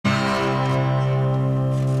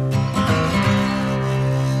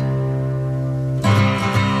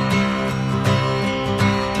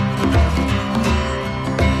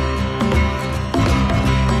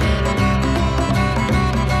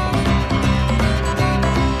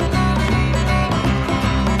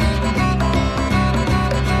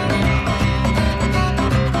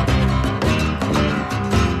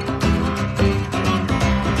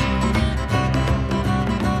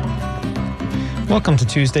Welcome to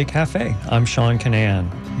Tuesday Cafe. I'm Sean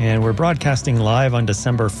Canan, and we're broadcasting live on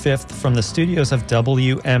December 5th from the studios of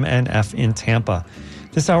WMNF in Tampa.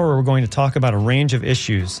 This hour, we're going to talk about a range of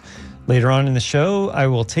issues. Later on in the show, I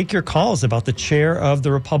will take your calls about the chair of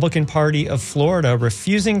the Republican Party of Florida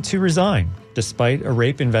refusing to resign despite a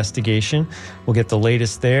rape investigation. We'll get the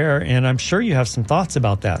latest there, and I'm sure you have some thoughts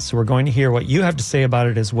about that. So we're going to hear what you have to say about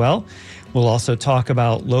it as well. We'll also talk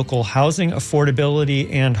about local housing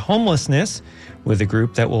affordability and homelessness with a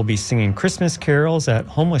group that will be singing Christmas carols at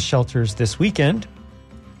homeless shelters this weekend.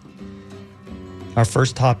 Our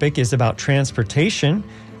first topic is about transportation.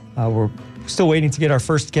 We're still waiting to get our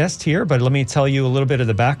first guest here, but let me tell you a little bit of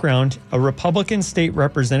the background. A Republican state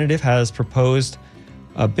representative has proposed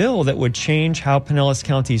a bill that would change how Pinellas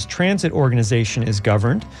County's transit organization is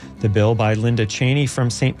governed. The bill by Linda Cheney from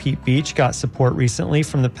St. Pete Beach got support recently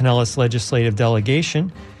from the Pinellas Legislative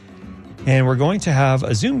Delegation. And we're going to have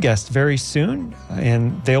a Zoom guest very soon,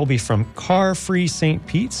 and they'll be from Car Free St.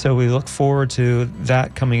 Pete, so we look forward to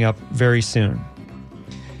that coming up very soon.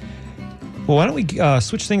 Well, why don't we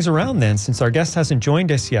switch things around then, since our guest hasn't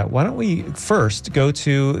joined us yet. Why don't we first go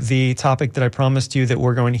to the topic that I promised you that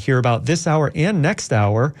we're going to hear about this hour and next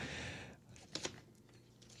hour.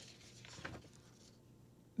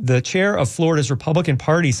 The chair of Florida's Republican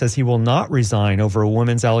Party says he will not resign over a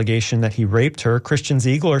woman's allegation that he raped her. Christian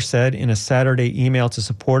Ziegler said in a Saturday email to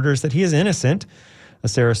supporters that he is innocent. A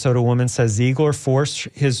Sarasota woman says Ziegler forced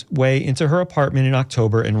his way into her apartment in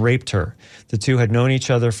October and raped her. The two had known each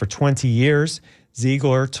other for 20 years.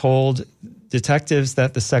 Ziegler told detectives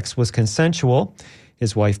that the sex was consensual.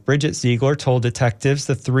 His wife, Bridget Ziegler, told detectives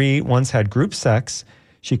the three once had group sex.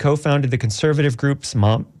 She co-founded the conservative group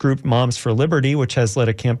Moms for Liberty, which has led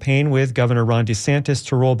a campaign with Governor Ron DeSantis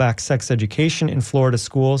to roll back sex education in Florida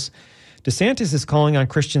schools. DeSantis is calling on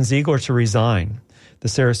Christian Ziegler to resign. The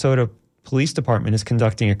Sarasota Police Department is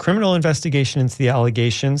conducting a criminal investigation into the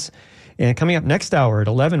allegations. And coming up next hour at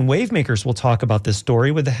 11, Wavemakers will talk about this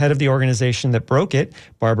story with the head of the organization that broke it,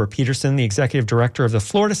 Barbara Peterson, the executive director of the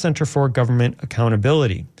Florida Center for Government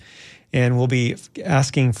Accountability. And we'll be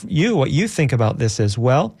asking you what you think about this as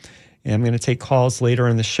well. And I'm going to take calls later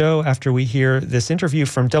in the show after we hear this interview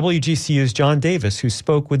from WGCU's John Davis, who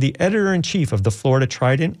spoke with the editor-in-chief of the Florida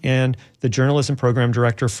Trident and the journalism program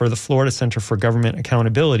director for the Florida Center for Government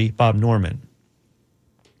Accountability, Bob Norman.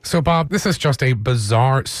 So, Bob, this is just a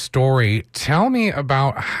bizarre story. Tell me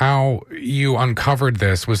about how you uncovered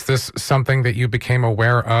this. Was this something that you became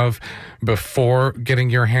aware of before getting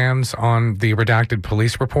your hands on the redacted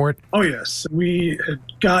police report? Oh, yes. We had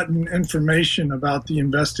gotten information about the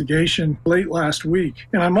investigation late last week.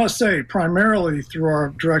 And I must say, primarily through our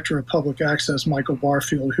Director of Public Access, Michael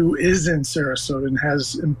Barfield, who is in Sarasota and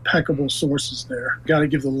has impeccable sources there. Got to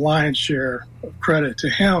give the lion's share of credit to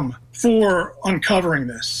him for uncovering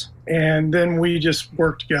this. And then we just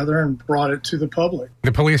worked together and brought it to the public.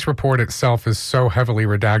 The police report itself is so heavily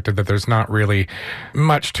redacted that there's not really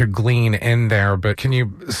much to glean in there. But can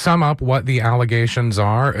you sum up what the allegations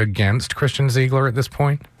are against Christian Ziegler at this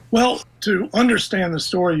point? Well, to understand the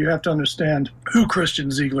story, you have to understand who Christian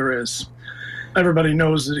Ziegler is. Everybody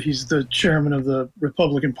knows that he's the chairman of the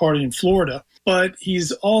Republican Party in Florida, but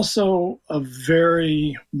he's also a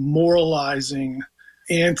very moralizing,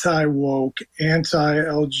 anti-woke,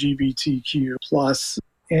 anti-LGBTQ plus,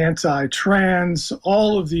 anti-trans,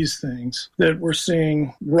 all of these things that we're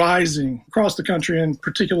seeing rising across the country and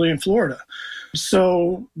particularly in Florida.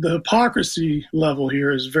 So the hypocrisy level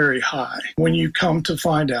here is very high when you come to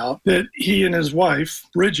find out that he and his wife,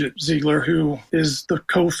 Bridget Ziegler, who is the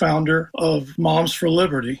co-founder of Moms for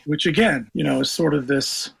Liberty, which again, is sort of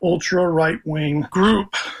this ultra right-wing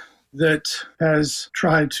group that has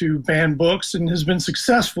tried to ban books and has been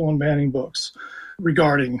successful in banning books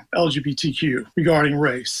regarding LGBTQ, regarding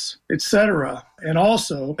race, etc., and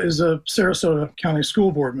also is a Sarasota County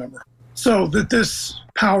School Board member. So that this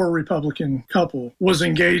power Republican couple was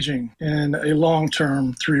engaging in a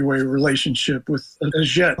long-term three-way relationship with a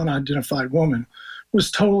as yet unidentified woman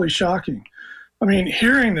was totally shocking. I mean,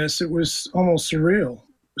 hearing this, it was almost surreal.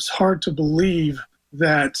 It was hard to believe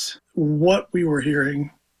that what we were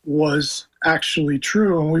hearing was actually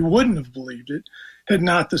true, and we wouldn't have believed it had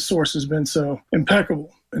not the sources been so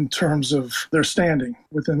impeccable in terms of their standing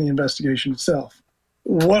within the investigation itself.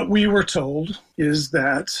 What we were told is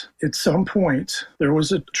that at some point there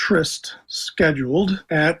was a tryst scheduled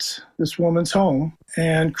at this woman's home,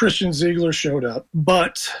 and Christian Ziegler showed up,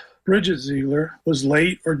 but Bridget Ziegler was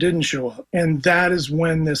late or didn't show up. And that is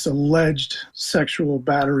when this alleged sexual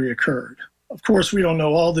battery occurred. Of course, we don't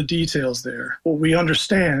know all the details there. What we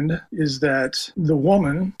understand is that the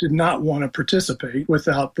woman did not want to participate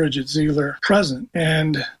without Bridget Ziegler present.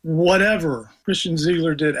 And whatever Christian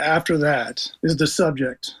Ziegler did after that is the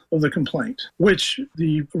subject of the complaint, which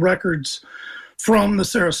the records from the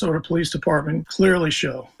Sarasota Police Department clearly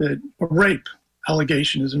show that a rape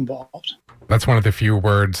allegation is involved. That's one of the few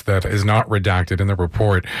words that is not redacted in the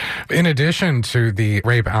report. In addition to the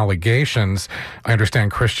rape allegations, I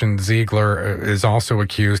understand Christian Ziegler is also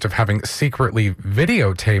accused of having secretly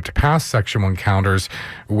videotaped past sexual encounters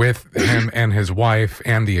with him and his wife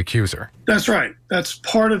and the accuser. That's right. That's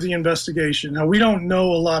part of the investigation. Now, we don't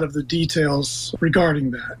know a lot of the details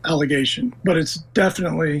regarding that allegation, but it's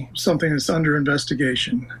definitely something that's under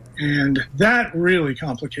investigation. And that really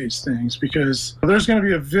complicates things because there's going to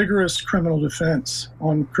be a vigorous criminal defense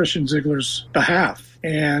on Christian Ziegler's behalf.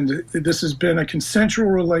 And this has been a consensual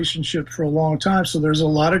relationship for a long time, so there's a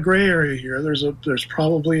lot of gray area here. There's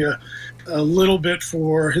probably a little bit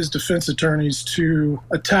for his defense attorneys to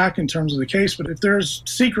attack in terms of the case. But if there's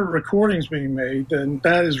secret recordings being made, then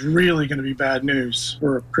that is really going to be bad news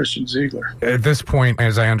for Christian Ziegler. At this point,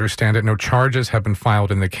 as I understand it, no charges have been filed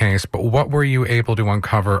in the case, but what were you able to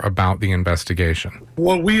uncover about the investigation?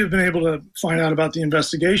 What we have been able to find out about the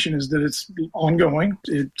investigation is that it's ongoing.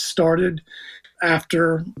 It started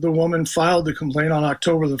after the woman filed the complaint on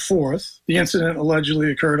October the 4th. The incident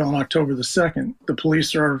allegedly occurred on October the 2nd. The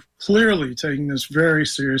police are clearly taking this very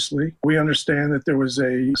seriously. We understand that there was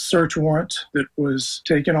a search warrant that was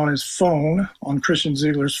taken on his phone, on Christian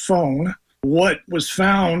Ziegler's phone. What was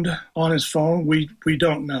found on his phone, we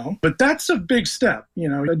don't know. But that's a big step.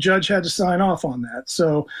 A judge had to sign off on that.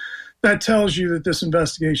 So that tells you that this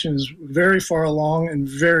investigation is very far along and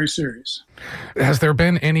very serious. Has there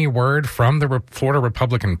been any word from the Florida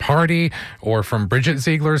Republican Party or from Bridget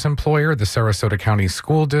Ziegler's employer, the Sarasota County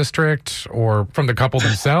School District, or from the couple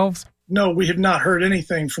themselves? No, we have not heard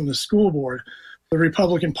anything from the school board. The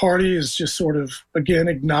Republican Party has just sort of, again,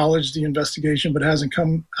 acknowledged the investigation, but hasn't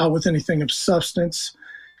come out with anything of substance.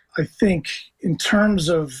 I think in terms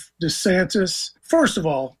of DeSantis, first of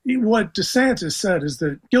all, what DeSantis said is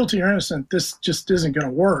that guilty or innocent, this just isn't going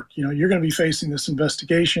to work. You're going to be facing this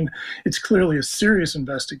investigation. It's clearly a serious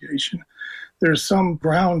investigation. There's some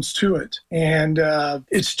grounds to it, and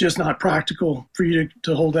it's just not practical for you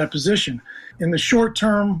to hold that position. In the short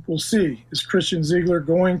term, we'll see. Is Christian Ziegler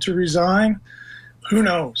going to resign? Who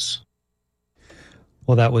knows?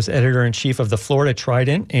 Well, that was editor-in-chief of the Florida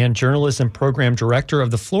Trident and journalism program director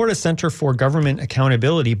of the Florida Center for Government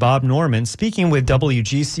Accountability, Bob Norman, speaking with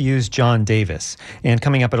WGCU's John Davis. And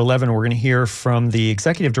coming up at 11, we're going to hear from the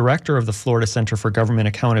executive director of the Florida Center for Government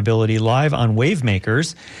Accountability live on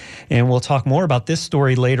Wavemakers. And we'll talk more about this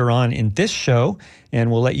story later on in this show, and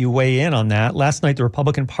we'll let you weigh in on that. Last night, the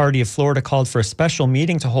Republican Party of Florida called for a special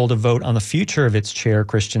meeting to hold a vote on the future of its chair,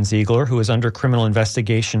 Christian Ziegler, who is under criminal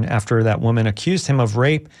investigation after that woman accused him of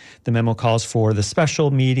rape. The memo calls for the special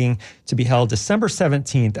meeting to be held December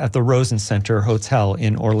 17th at the Rosen Center Hotel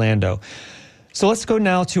in Orlando. So let's go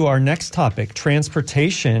now to our next topic,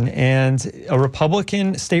 transportation. And a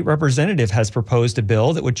Republican state representative has proposed a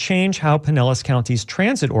bill that would change how Pinellas County's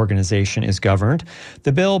transit organization is governed.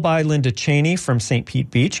 The bill by Linda Cheney from St. Pete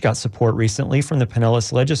Beach got support recently from the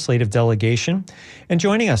Pinellas Legislative Delegation. And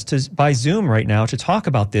joining us by Zoom right now to talk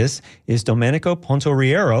about this is Domenico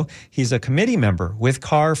Pontoriero. He's a committee member with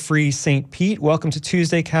Car Free St. Pete. Welcome to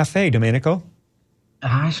Tuesday Cafe, Domenico.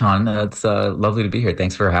 Hi, Sean. It's lovely to be here.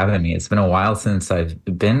 Thanks for having me. It's been a while since I've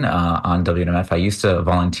been on WNMF. I used to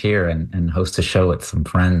volunteer and host a show with some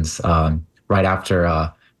friends right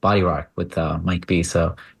after Body Rock with Mike B.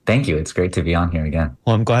 So thank you. It's great to be on here again.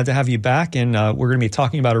 Well, I'm glad to have you back. And we're going to be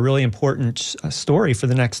talking about a really important story for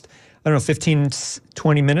the next 15,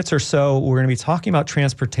 20 minutes or so. We're going to be talking about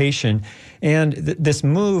transportation and this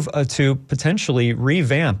move to potentially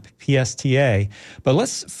revamp PSTA. But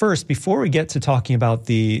let's first, before we get to talking about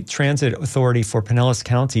the Transit Authority for Pinellas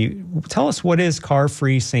County, tell us, what is Car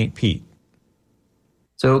Free St. Pete?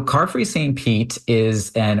 So Car Free St. Pete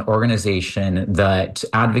is an organization that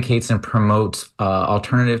advocates and promotes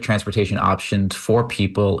alternative transportation options for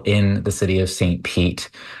people in the city of St. Pete.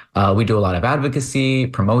 We do a lot of advocacy,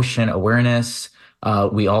 promotion, awareness.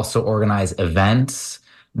 We also organize events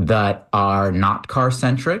that are not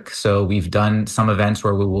car-centric. So we've done some events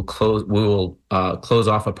where we will close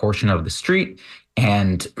off a portion of the street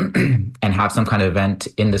and and have some kind of event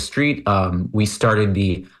in the street. We started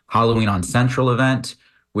the Halloween on Central event,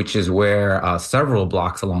 which is where several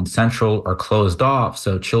blocks along Central are closed off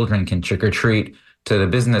so children can trick or treat to the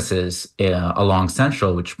businesses along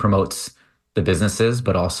Central, which promotes the businesses,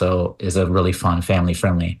 but also is a really fun,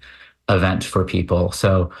 family-friendly event for people.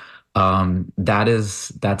 So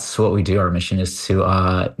that's what we do. Our mission is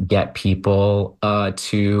to get people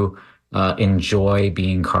to enjoy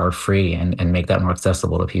being car free and make that more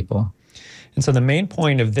accessible to people. And so the main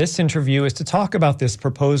point of this interview is to talk about this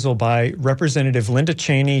proposal by Representative Linda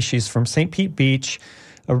Cheney. She's from St. Pete Beach,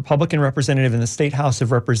 a Republican representative in the State House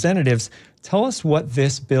of Representatives. Tell us what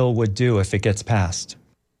this bill would do if it gets passed.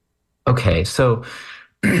 Okay, so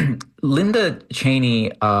Linda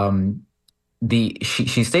Cheney,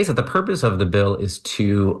 she states that the purpose of the bill is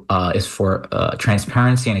for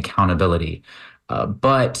transparency and accountability.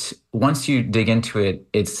 But once you dig into it,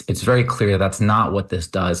 it's very clear that's not what this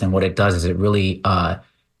does. And what it does is it really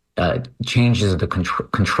changes the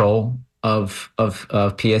control of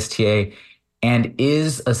PSTA and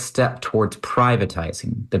is a step towards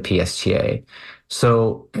privatizing the PSTA.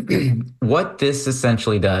 So what this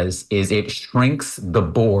essentially does is it shrinks the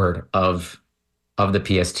board of the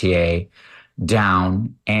PSTA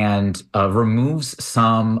down and removes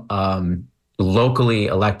some locally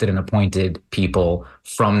elected and appointed people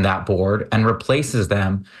from that board and replaces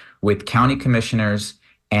them with county commissioners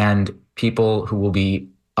and people who will be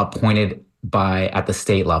appointed at the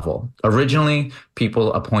state level. Originally,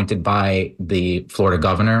 people appointed by the Florida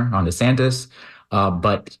governor, Ron DeSantis,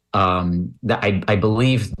 but I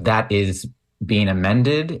believe that is being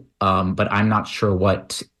amended, but I'm not sure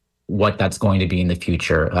what that's going to be in the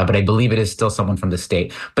future. But I believe it is still someone from the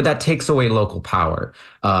state. But that takes away local power,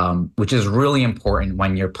 which is really important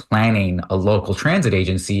when you're planning a local transit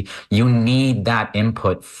agency. You need that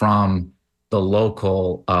input from the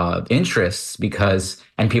local interests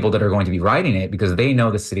and people that are going to be writing it, because they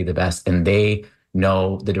know the city the best and they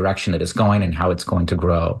know the direction that it's going and how it's going to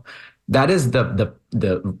grow. That is the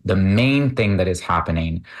main thing that is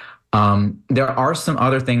happening. There are some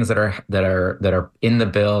other things that are in the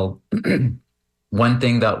bill. One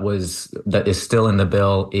thing that is still in the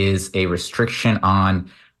bill is a restriction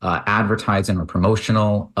on advertising or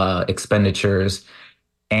promotional expenditures.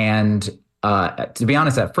 And to be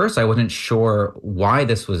honest, at first I wasn't sure why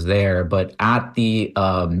this was there, but at the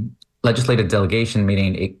legislative delegation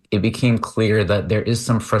meeting, it became clear that there is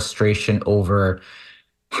some frustration over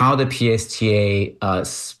how the PSTA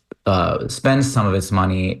spends some of its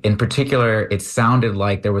money. In particular, it sounded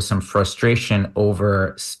like there was some frustration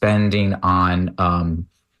over spending on.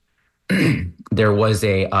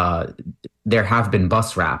 There have been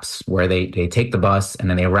bus wraps where they take the bus and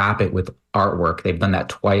then they wrap it with artwork. They've done that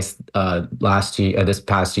twice this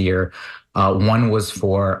past year. One was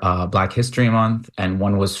for Black History Month and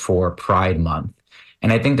one was for Pride Month.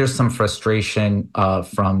 And I think there's some frustration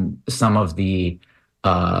from some of the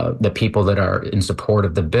people that are in support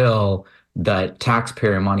of the bill that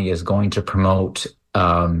taxpayer money is going to promote,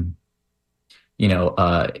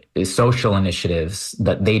 social initiatives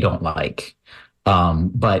that they don't like.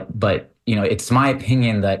 But it's my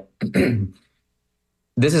opinion that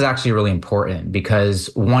this is actually really important, because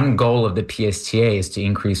one goal of the PSTA is to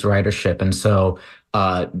increase ridership. And so,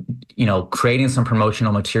 creating some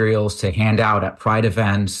promotional materials to hand out at Pride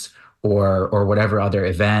events or whatever other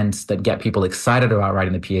events that get people excited about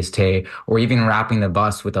riding the PSTA, or even wrapping the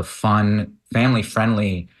bus with a fun,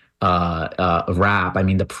 family-friendly wrap. I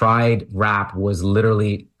mean, the Pride wrap was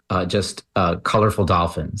literally just colorful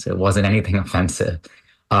dolphins. It wasn't anything offensive.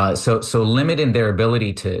 So limiting their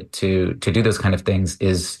ability to do those kind of things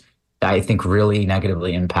is, I think, really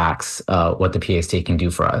negatively impacts what the PSTA can do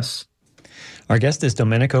for us. Our guest is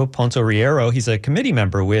Domenico Pontoriero. He's a committee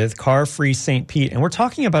member with Car Free St. Pete, and we're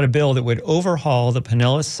talking about a bill that would overhaul the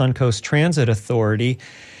Pinellas Suncoast Transit Authority.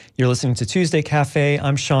 You're listening to Tuesday Cafe.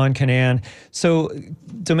 I'm Sean Canan. So,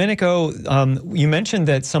 Domenico, you mentioned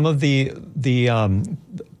that some of the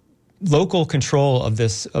local control of the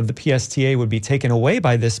PSTA would be taken away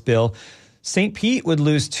by this bill. St. Pete would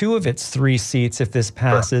lose 2 of its 3 seats if this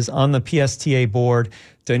passes on the PSTA board.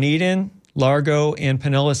 Dunedin, Largo, and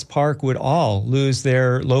Pinellas Park would all lose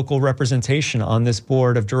their local representation on this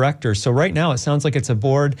board of directors. So right now, it sounds like it's a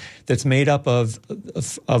board that's made up of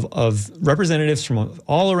representatives from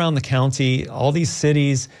all around the county, all these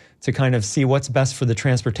cities, to kind of see what's best for the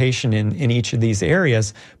transportation in each of these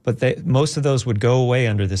areas. But most of those would go away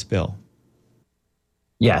under this bill.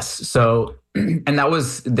 Yes. So, and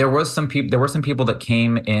there were some people that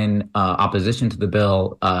came in opposition to the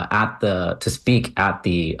bill to speak at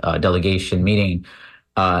the delegation meeting,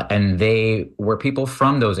 and they were people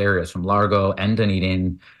from those areas, from Largo and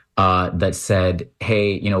Dunedin, that said,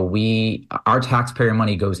 "Hey, our taxpayer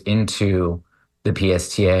money goes into the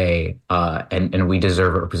PSTA, and we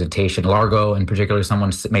deserve representation." Largo, in particular,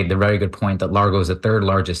 someone made the very good point that Largo is the 3rd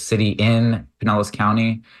largest city in Pinellas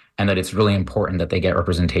County. and that it's really important that they get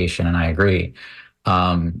representation. And I agree.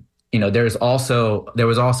 There was also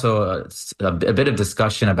a bit of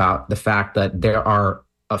discussion about the fact that there are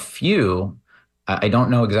a few, I don't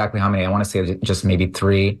know exactly how many, I want to say just maybe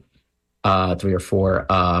three or four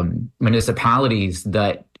municipalities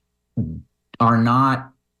that are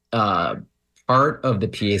not part of the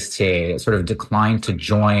PSTA, sort of declined to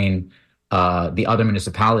join the other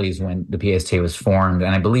municipalities when the PSTA was formed.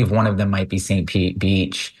 And I believe one of them might be St. Pete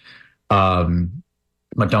Beach,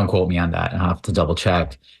 but don't quote me on that. I'll have to double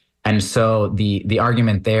check. And so the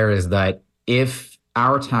argument there is that if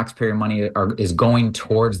our taxpayer money is going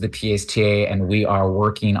towards the PSTA and we are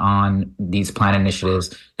working on these plan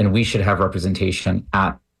initiatives, then we should have representation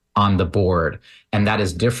on the board. And that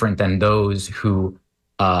is different than those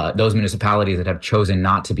municipalities that have chosen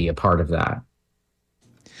not to be a part of that.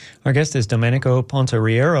 Our guest is Domenico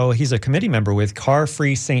Pontoriero. He's a committee member with Car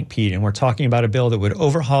Free St. Pete, and we're talking about a bill that would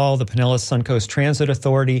overhaul the Pinellas Suncoast Transit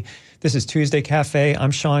Authority. This is Tuesday Cafe.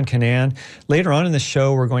 I'm Sean Canan. Later on in the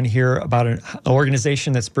show, we're going to hear about an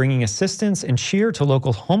organization that's bringing assistance and cheer to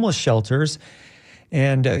local homeless shelters.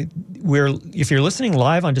 And if you're listening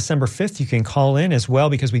live on December 5th, you can call in as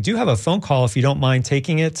well, because we do have a phone call if you don't mind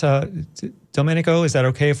taking it. Domenico, is that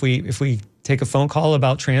okay if we take a phone call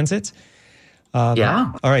about transit?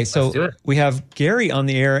 Yeah. All right. So we have Gary on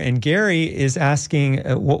the air, and Gary is asking,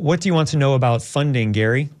 what do you want to know about funding,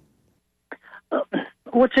 Gary?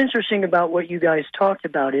 What's interesting about what you guys talked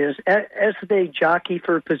about is as they jockey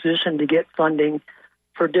for a position to get funding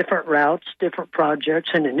for different routes, different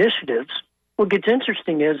projects and initiatives, what gets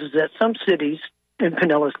interesting is that some cities in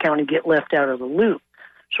Pinellas County get left out of the loop.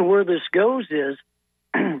 So where this goes is,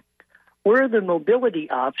 where are the mobility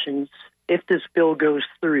options if this bill goes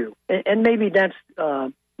through? And maybe that's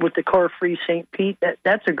with the Car Free St. Pete,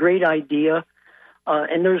 that's a great idea.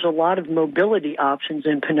 And there's a lot of mobility options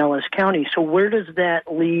in Pinellas County. So where does that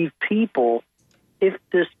leave people if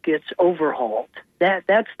this gets overhauled?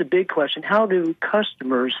 That's the big question. How do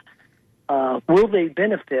customers, will they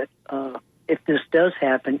benefit if this does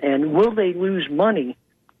happen? And will they lose money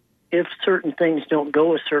if certain things don't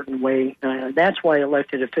go a certain way? That's why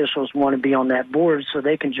elected officials want to be on that board, so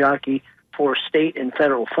they can jockey for state and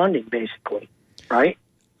federal funding, basically, right?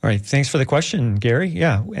 All right. Thanks for the question, Gary.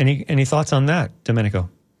 Yeah. Any thoughts on that, Domenico?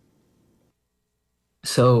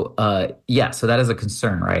 So, so that is a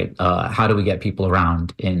concern, right? How do we get people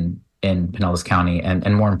around in Pinellas County?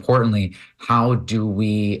 And more importantly, how do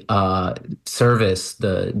we service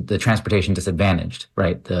the transportation disadvantaged,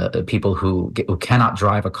 right? The people who cannot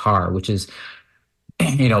drive a car, which is,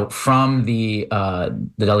 from the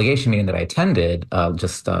delegation meeting that I attended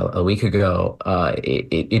just a week ago,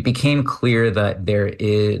 it became clear that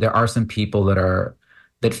there are some people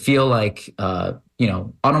that feel like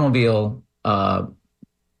automobile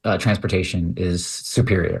transportation is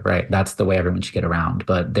superior, right? That's the way everyone should get around.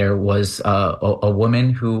 But there was a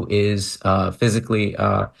woman who is physically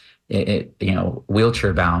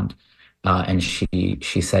wheelchair bound. And she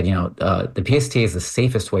said, the PSTA is the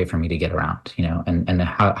safest way for me to get around, and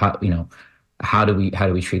how do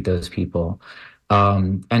we treat those people?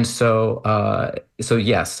 So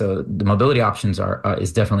the mobility options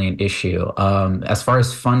is definitely an issue. As far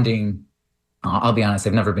as funding, I'll be honest,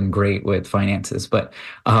 I've never been great with finances, but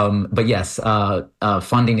yes,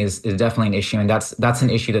 funding is definitely an issue, and that's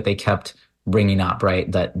an issue that they kept bringing up,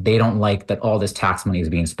 right? That they don't like that all this tax money is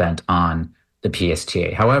being spent on the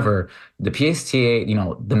PSTA. However, the PSTA,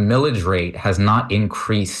 the millage rate has not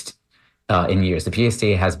increased in years. The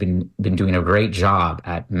PSTA has been doing a great job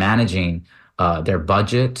at managing their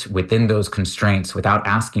budget within those constraints without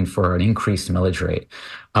asking for an increased millage rate.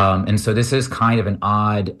 And so this is kind of an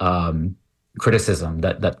odd criticism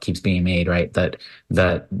that keeps being made, right? That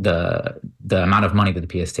the amount of money that the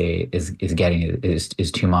PSTA is getting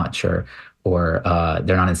is too much, or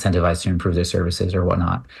they're not incentivized to improve their services or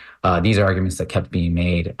whatnot. These are arguments that kept being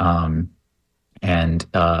made. The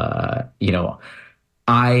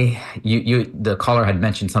caller had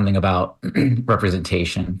mentioned something about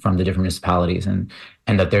representation from the different municipalities and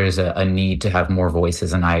that there's a need to have more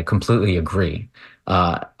voices. And I completely agree.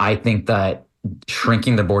 I think that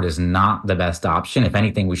shrinking the board is not the best option. If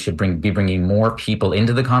anything, we should be bringing more people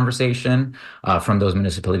into the conversation from those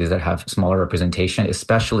municipalities that have smaller representation,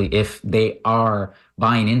 especially if they are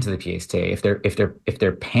buying into the PSTA. If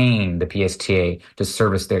they're paying the PSTA to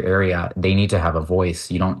service their area, they need to have a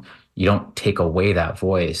voice. You don't take away that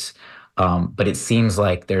voice. But it seems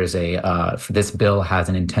like there's this bill has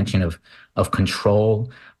an intention of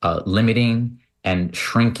control, limiting and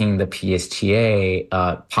shrinking the PSTA,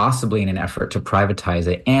 possibly in an effort to privatize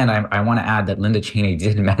it. And I want to add that Linda Cheney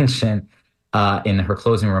did mention in her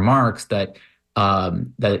closing remarks that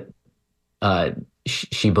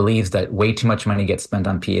she believes that way too much money gets spent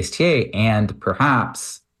on PSTA, and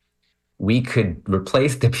perhaps we could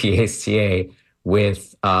replace the PSTA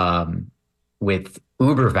with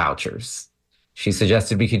Uber vouchers. She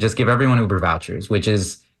suggested we could just give everyone Uber vouchers, which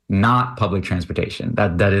is not public transportation.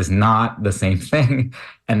 That is not the same thing,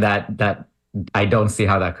 and that I don't see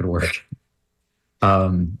how that could work.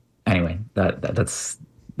 Anyway, that's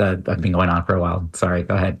been going on for a while. Sorry,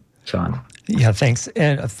 go ahead, Sean. Yeah, thanks.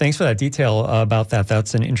 And thanks for that detail about that.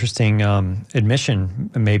 That's an interesting admission,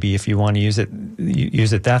 maybe, if you want to use it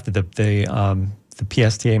that the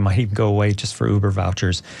PSTA might even go away just for Uber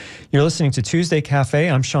vouchers. You're listening to Tuesday Cafe.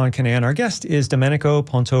 I'm Sean Canan. Our guest is Domenico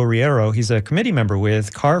Pontoriero. He's a committee member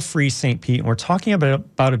with Car Free St. Pete, and we're talking about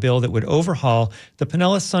a bill that would overhaul the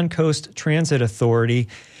Pinellas Suncoast Transit Authority.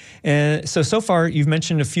 And so far, you've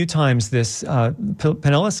mentioned a few times this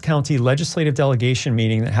Pinellas County Legislative Delegation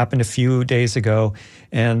meeting that happened a few days ago,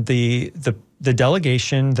 and the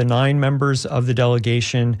delegation, the 9 members of the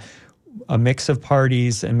delegation, a mix of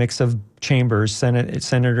parties, a mix of chambers,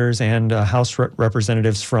 senators and House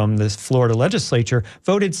representatives from the Florida legislature,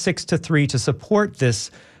 voted 6-3 to support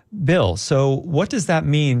this bill. So what does that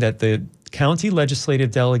mean that the county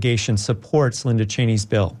legislative delegation supports Linda Cheney's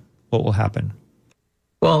bill? What will happen?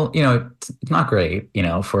 Well, it's not great,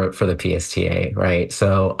 for the PSTA, right?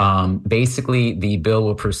 So basically, the bill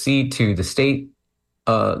will proceed to the state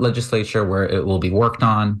legislature where it will be worked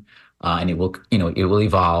on, and it will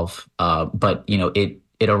evolve. But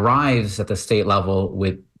it arrives at the state level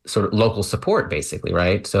with sort of local support, basically,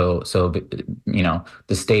 right? So the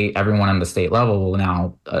state, everyone on the state level will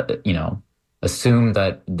now, assume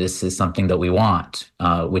that this is something that we want,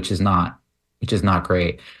 which is not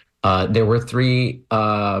great. There were three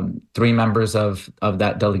members of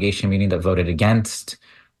that delegation meeting that voted against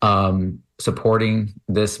supporting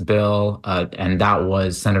this bill, and that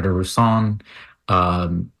was Senator Rousson,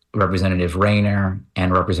 Representative Rayner,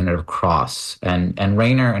 and Representative Cross. And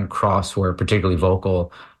Rayner and Cross were particularly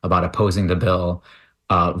vocal about opposing the bill.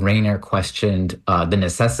 Rayner questioned the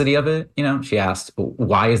necessity of it. She asked,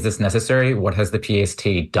 "Why is this necessary? What has the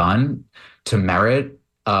PSTA done to merit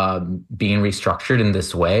being restructured in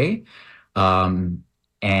this way?" And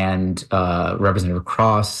Representative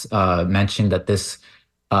Cross mentioned that this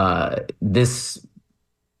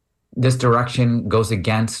direction goes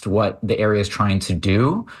against what the area is trying to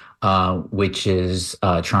do, which is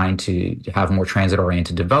trying to have more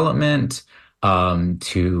transit-oriented development,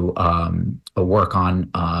 to work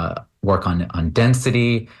on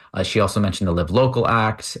density. She also mentioned the Live Local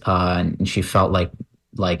Act, and she felt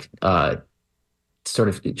like sort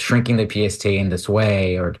of shrinking the PSTA in this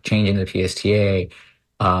way, or changing the PSTA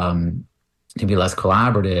to be less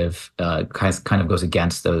collaborative, kind of goes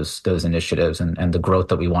against those initiatives and the growth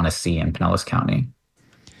that we want to see in Pinellas County.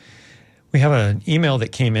 We have an email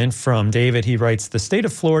that came in from David. He writes, "The state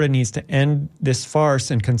of Florida needs to end this farce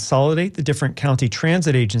and consolidate the different county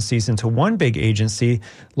transit agencies into one big agency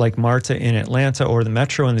like MARTA in Atlanta or the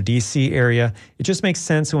Metro in the D.C. area. It just makes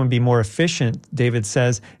sense and would be more efficient," David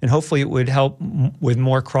says, "and hopefully it would help with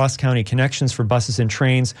more cross-county connections for buses and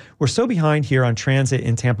trains. We're so behind here on transit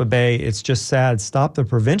in Tampa Bay. It's just sad. Stop the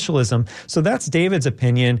provincialism." So that's David's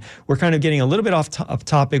opinion. We're kind of getting a little bit off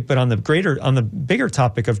topic, but on the bigger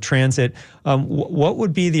topic of transit, what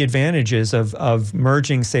would be the advantages of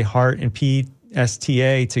merging, say, HART and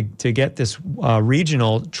PSTA to get this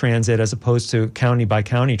regional transit as opposed to county by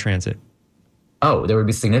county transit? Oh, there would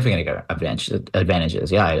be significant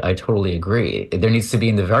advantages. Yeah, I totally agree. There needs to be,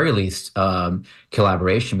 in the very least,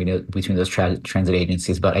 collaboration between those transit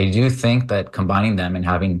agencies. But I do think that combining them and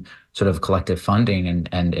having sort of collective funding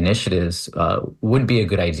and initiatives would be a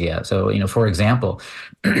good idea. So, for example,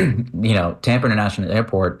 Tampa International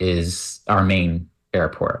Airport is our main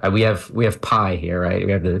airport. We have PI here, right?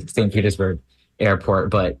 We have the St. Petersburg Airport,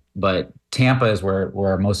 but Tampa is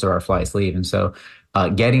where most of our flights leave, and so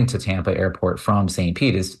getting to Tampa Airport from St.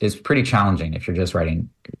 Pete is pretty challenging if you're just riding.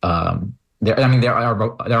 There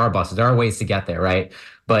are buses, there are ways to get there, right?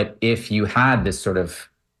 But if you had this sort of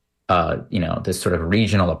this sort of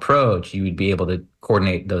regional approach, you would be able to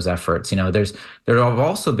coordinate those efforts. There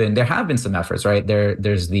have been some efforts, right?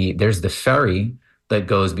 There's the ferry that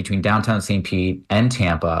goes between downtown St. Pete and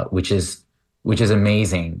Tampa, which is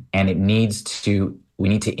amazing, and we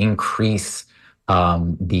need to increase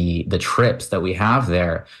the trips that we have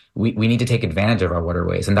there. We need to take advantage of our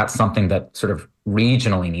waterways, and that's something that sort of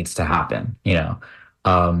regionally needs to happen.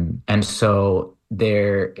 And so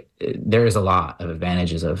there is a lot of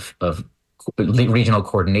advantages of regional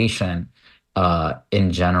coordination,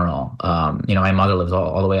 in general. My mother lives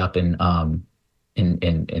all the way up in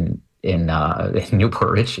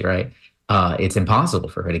Newport Richey, right? It's impossible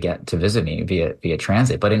for her to get to visit me via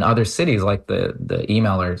transit. But in other cities, like the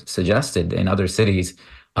emailer suggested, in other cities,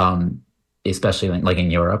 especially like in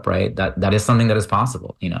Europe, right? That is something that is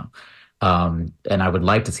possible, and I would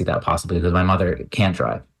like to see that possibly because my mother can't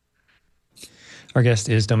drive. Our guest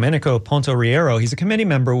is Domenico Pontoriero. He's a committee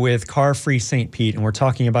member with Car Free St. Pete, and we're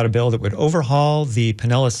talking about a bill that would overhaul the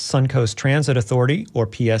Pinellas Suncoast Transit Authority, or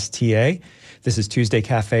PSTA. This is Tuesday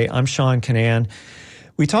Cafe. I'm Sean Canan.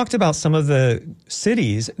 We talked about some of the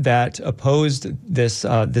cities that opposed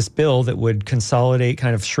this bill that would consolidate,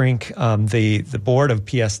 kind of shrink the board of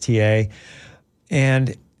PSTA,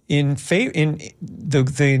 and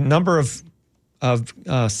the number of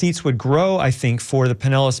seats would grow, I think, for the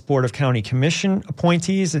Pinellas Board of County Commission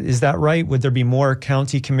appointees. Is that right? Would there be more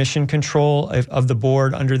county commission control of the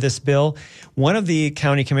board under this bill? One of the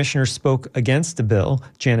county commissioners spoke against the bill,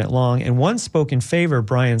 Janet Long, and one spoke in favor,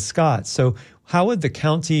 Brian Scott. So how would the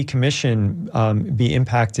county commission be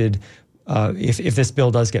impacted if this bill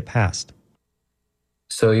does get passed?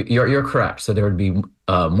 So you're correct. So there would be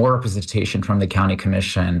more representation from the county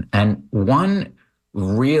commission. And one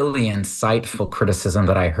really insightful criticism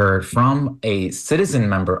that I heard from a citizen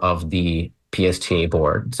member of the PSTA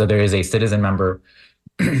board. So there is a citizen member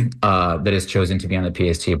that is chosen to be on the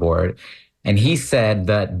PSTA board, and he said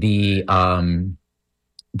that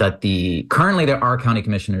currently there are county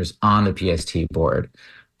commissioners on the PSTA board,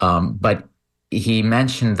 but he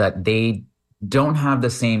mentioned that they don't have the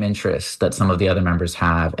same interests that some of the other members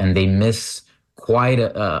have, and they miss quite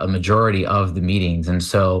a majority of the meetings. And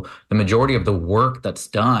so the majority of the work that's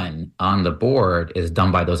done on the board is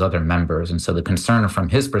done by those other members. And so the concern from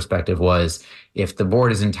his perspective was, if the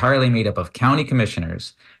board is entirely made up of county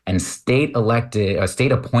commissioners and state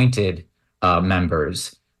appointed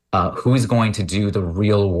members, who is going to do the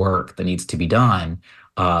real work that needs to be done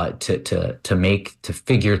to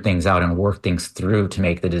figure things out and work things through to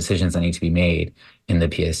make the decisions that need to be made in the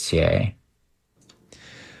PSTA?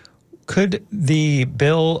 Could the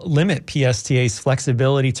bill limit PSTA's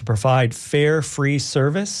flexibility to provide fair, free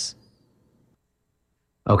service?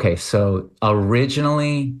 Okay, so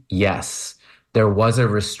originally, yes, there was a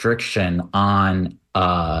restriction on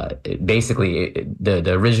basically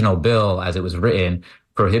the original bill as it was written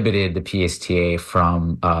prohibited the PSTA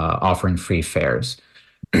from offering free fares.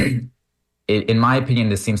 In my opinion,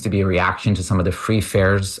 this seems to be a reaction to some of the free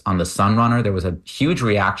fares on the Sunrunner. There was a huge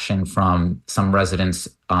reaction from some residents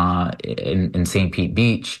in St. Pete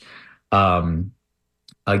Beach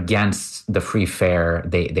against the free fare.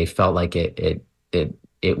 They felt like it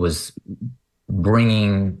was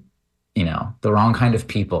bringing, the wrong kind of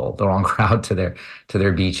people, the wrong crowd to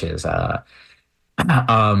their beaches.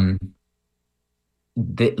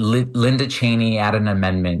 Linda Cheney added an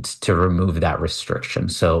amendment to remove that restriction.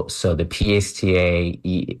 So the PSTA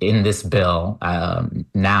in this bill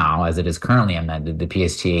now, as it is currently amended, the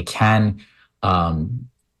PSTA can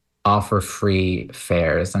offer free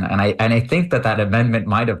fares, and I think that amendment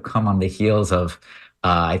might have come on the heels of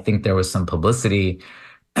I think there was some publicity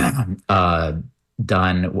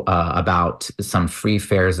done about some free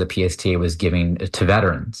fares the PSTA was giving to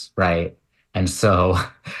veterans, right? And so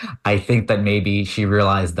I think that maybe she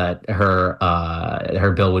realized that her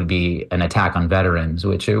bill would be an attack on veterans,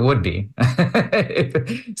 which it would be.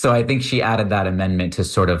 So I think she added that amendment to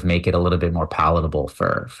sort of make it a little bit more palatable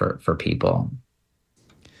for people.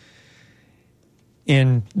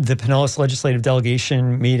 In the Pinellas Legislative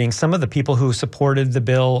Delegation meeting, some of the people who supported the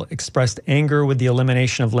bill expressed anger with the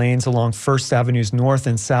elimination of lanes along First Avenues North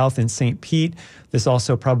and South in St. Pete. This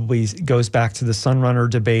also probably goes back to the Sunrunner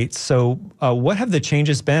debate. So what have the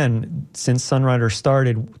changes been since Sunrunner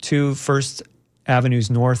started to First Avenues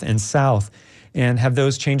North and South? And have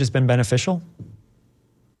those changes been beneficial?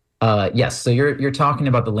 Yes. So you're talking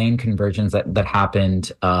about the lane conversions that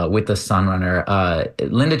happened with the Sunrunner.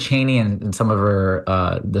 Linda Cheney and some of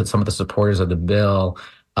the supporters of the bill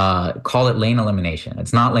call it lane elimination.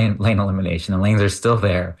 It's not lane elimination. The lanes are still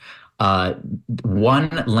there.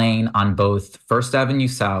 One lane on both First Avenue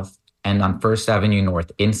South and on First Avenue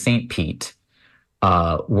North in St. Pete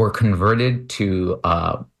were converted to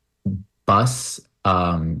bus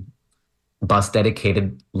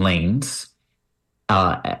dedicated lanes.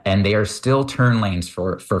 And they are still turn lanes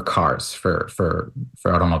for cars, for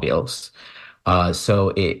automobiles.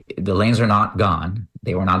 So the lanes are not gone.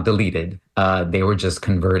 They were not deleted. They were just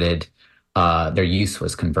converted. Their use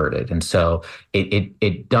was converted. And so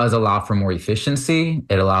it does allow for more efficiency.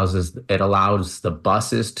 It allows the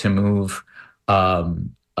buses to move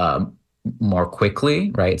more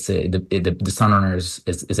quickly, right? So the Sunrunner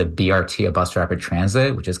is a BRT, a bus rapid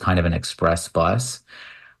transit, which is kind of an express bus.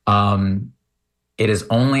 It is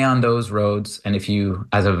only on those roads, and if you,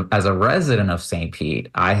 as a resident of St. Pete,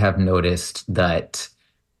 I have noticed that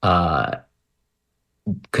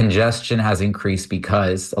congestion has increased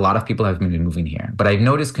because a lot of people have been moving here. But I've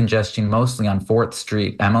noticed congestion mostly on 4th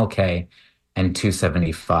Street, MLK, and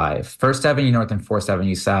 275. First Avenue North and 4th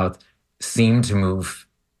Avenue South seem to move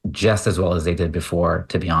just as well as they did before,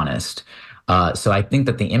 to be honest. So I think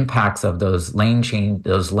that the impacts of those lane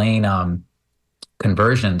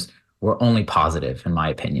conversions were only positive, in my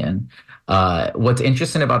opinion. What's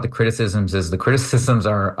interesting about the criticisms is the criticisms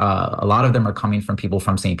are, a lot of them are coming from people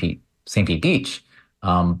from St. Pete Beach.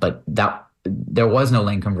 But there was no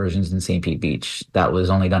lane conversions in St. Pete Beach. That was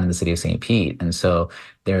only done in the city of St. Pete. And so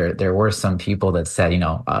there were some people that said,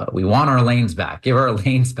 we want our lanes back. Give our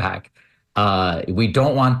lanes back. We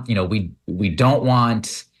don't want, we don't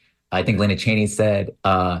want, I think Lena Cheney said,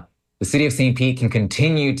 the city of St. Pete can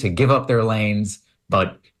continue to give up their lanes,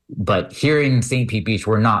 but here in St. Pete Beach,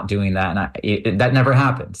 we're not doing that. And that never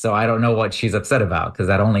happened. So I don't know what she's upset about, because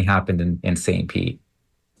that only happened in St. Pete.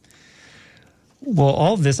 Well,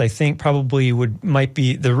 all of this, I think, probably might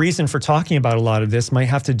be the reason for talking about a lot of this might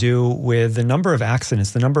have to do with the number of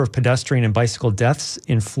accidents, the number of pedestrian and bicycle deaths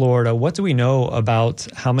in Florida. What do we know about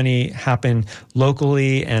how many happen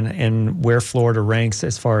locally and where Florida ranks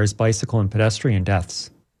as far as bicycle and pedestrian deaths?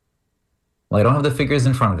 Well, I don't have the figures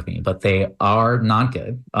in front of me, but they are not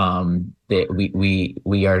good. We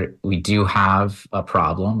do have a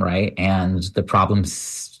problem, right? And the problem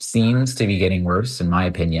seems to be getting worse, in my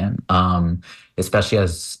opinion. Especially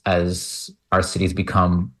as our cities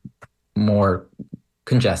become more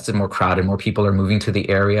congested, more crowded, more people are moving to the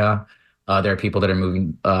area. There are people that are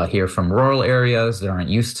moving here from rural areas that aren't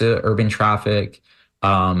used to urban traffic.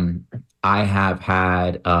 I have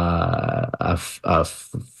had a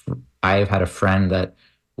friend that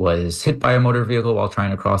was hit by a motor vehicle while trying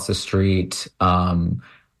to cross the street. My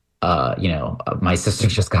sister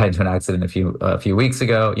just got into an accident a few weeks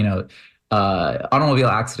ago. Automobile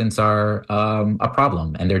accidents are a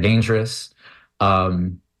problem, and they're dangerous.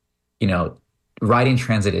 Riding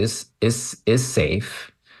transit is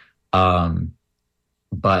safe,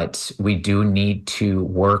 but we do need to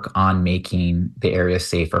work on making the area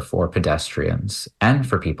safer for pedestrians and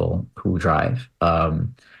for people who drive.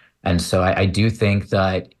 And so I do think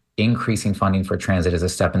that increasing funding for transit is a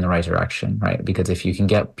step in the right direction, right? Because if you can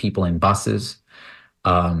get people in buses,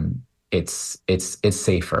 it's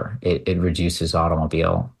safer. It reduces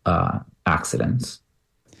automobile accidents.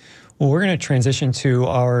 Well, we're going to transition to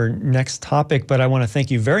our next topic, but I want to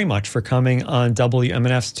thank you very much for coming on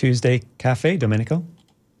WMNF's Tuesday Cafe, Domenico.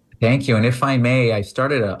 Thank you. And if I may, I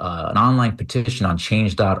started an online petition on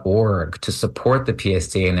change.org to support the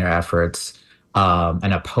PSTA in their efforts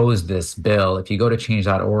and oppose this bill. If you go to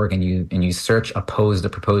change.org and you search oppose the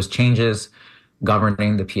proposed changes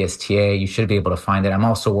governing the PSTA, you should be able to find it. I'm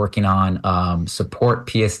also working on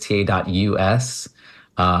supportpsta.us.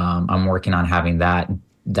 I'm working on having that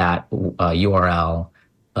URL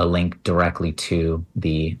link directly to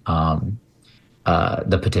the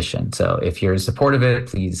petition. So if you're in support of it,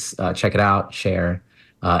 please check it out, share.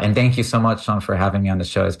 And thank you so much, Sean, for having me on the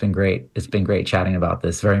show. It's been great. It's been great chatting about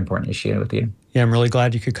this very important issue with you. Yeah, I'm really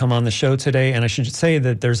glad you could come on the show today. And I should say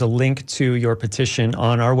that there's a link to your petition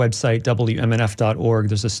on our website, WMNF.org.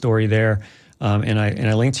 There's a story there. And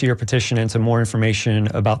I linked to your petition and to more information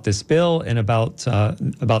about this bill and about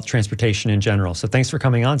transportation in general. So thanks for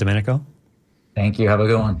coming on, Domenico. Thank you. Have a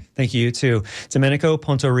good one. Thank you, too. Domenico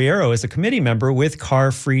Pontoriero is a committee member with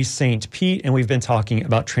Car Free St. Pete, and we've been talking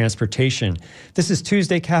about transportation. This is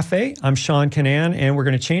Tuesday Cafe. I'm Sean Canan, and we're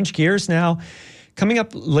going to change gears now. Coming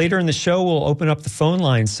up later in the show, we'll open up the phone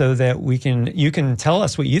lines so that you can tell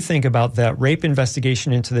us what you think about that rape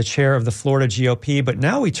investigation into the chair of the Florida GOP. But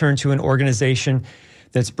now we turn to an organization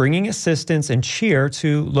that's bringing assistance and cheer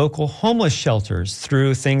to local homeless shelters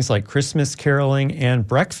through things like Christmas caroling and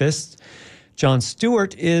breakfast. John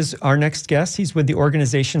Stewart is our next guest. He's with the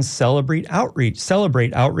organization Celebrate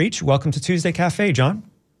Outreach. Welcome to Tuesday Cafe, John.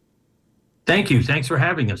 Thank you. Thanks for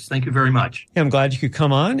having us. Thank you very much. Yeah, I'm glad you could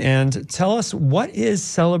come on and tell us, what is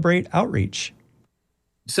Celebrate Outreach?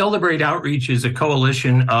 Celebrate Outreach is a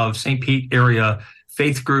coalition of St. Pete area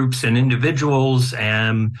faith groups and individuals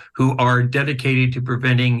who are dedicated to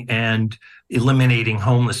preventing and eliminating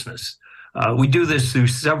homelessness. We do this through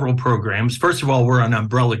several programs. First of all, we're an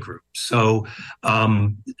umbrella group. So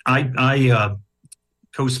I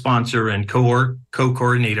co-sponsor and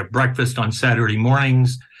co-coordinate a breakfast on Saturday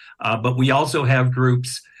mornings. But we also have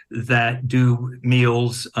groups that do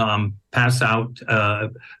meals, pass out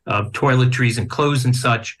toiletries and clothes and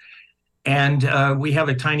such. And we have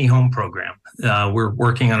a tiny home program. We're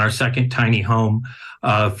working on our second tiny home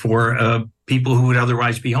for people who would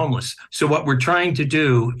otherwise be homeless. So what we're trying to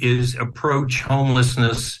do is approach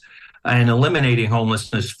homelessness and eliminating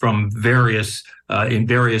homelessness from in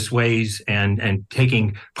various ways and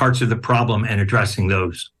taking parts of the problem and addressing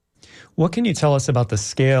those. What can you tell us about the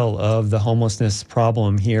scale of the homelessness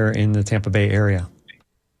problem here in the Tampa Bay area?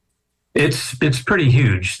 It's pretty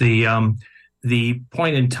huge. The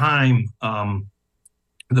point in time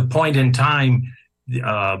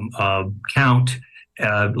count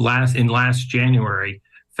last January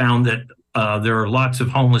found that there are lots of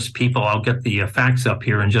homeless people. I'll get the facts up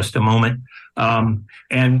here in just a moment.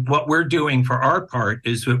 And what we're doing for our part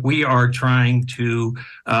is that we are trying to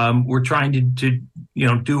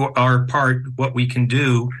do our part, what we can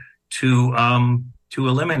do to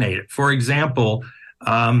eliminate it. For example,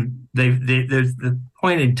 the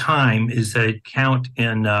point in time is a count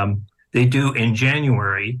they do in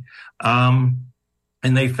January, and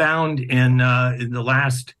they found in the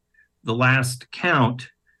last count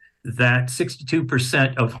that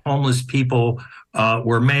 62% of homeless people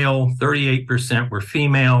were male, 38% were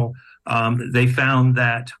female. They found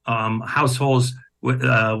that households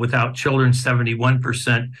without children,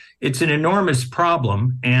 71%. It's an enormous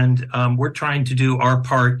problem, and we're trying to do our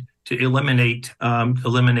part to do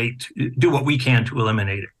what we can to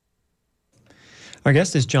eliminate it. Our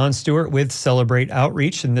guest is John Stewart with Celebrate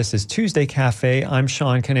Outreach, and this is Tuesday Cafe. I'm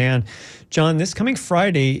Sean Canan. John, this coming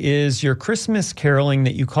Friday is your Christmas caroling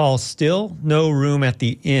that you call Still No Room at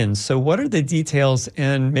the Inn. So what are the details,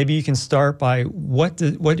 and maybe you can start by what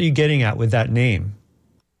are you getting at with that name?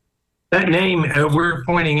 That name, we're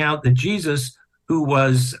pointing out that Jesus, who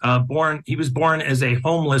was born as a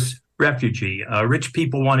homeless refugee. Rich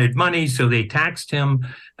people wanted money, so they taxed him,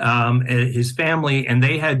 his family, and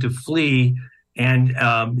they had to flee and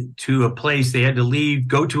to a place. They had to leave,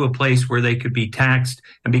 go to a place where they could be taxed.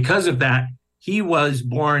 And because of that, he was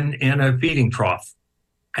born in a feeding trough.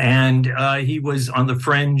 And he was on the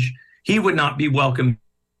fringe. He would not be welcome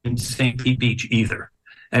in St. Pete Beach either.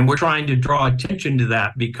 And we're trying to draw attention to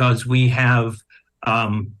that because we have,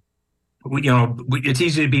 it's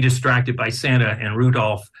easy to be distracted by Santa and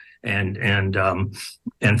Rudolph and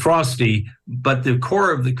Frosty, but the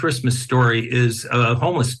core of the Christmas story is a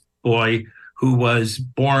homeless boy who was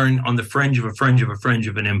born on the fringe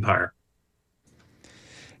of an empire.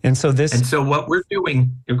 And so what we're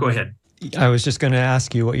doing, go ahead. I was just going to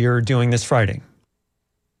ask you what you're doing this Friday.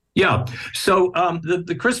 Yeah. So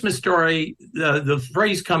the Christmas story, the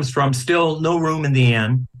phrase comes from still no room in the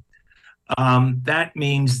inn. That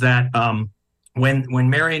means that when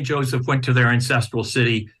Mary and Joseph went to their ancestral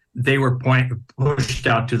city, they were pushed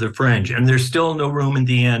out to the fringe, and there's still no room in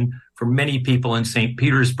the inn for many people in St.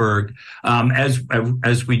 Petersburg.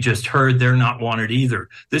 As we just heard, they're not wanted either.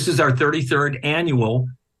 This is our 33rd annual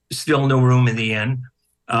Still No Room in the Inn.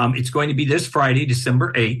 It's going to be this Friday,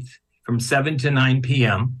 December 8th, from 7 to 9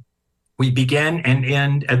 p.m. We begin and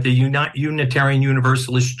end at the Unitarian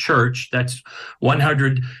Universalist Church. That's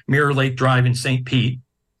 100 Mirror Lake Drive in St. Pete.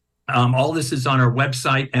 All this is on our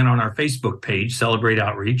website and on our Facebook page, Celebrate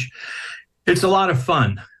Outreach. It's a lot of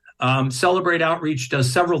fun. Celebrate Outreach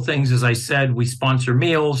does several things. As I said, we sponsor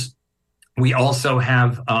meals. We also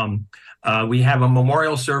have a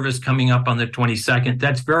memorial service coming up on the 22nd.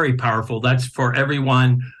 That's very powerful. That's for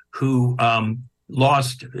everyone who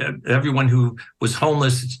everyone who was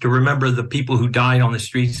homeless. It's to remember the people who died on the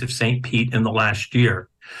streets of St. Pete in the last year.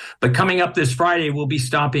 But coming up this Friday, we'll be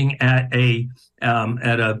stopping at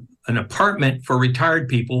an apartment for retired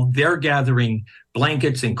people. They're gathering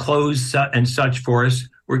blankets and clothes and such for us.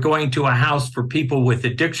 We're going to a house for people with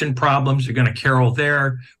addiction problems. They're going to carol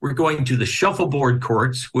there. We're going to the shuffleboard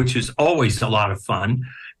courts, which is always a lot of fun.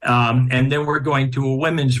 And then we're going to a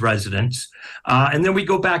women's residence. And then we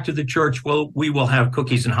go back to the church. Well, we will have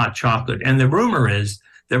cookies and hot chocolate. And the rumor is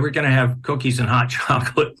that we're going to have cookies and hot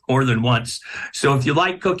chocolate more than once. So if you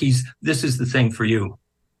like cookies, this is the thing for you.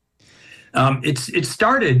 It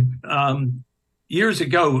started years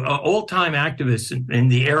ago. Old-time activists in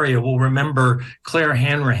the area will remember Claire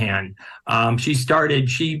Hanrahan.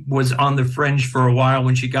 She was on the fringe for a while.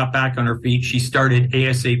 When she got back on her feet, she started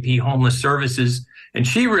ASAP Homeless Services, and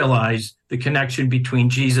she realized the connection between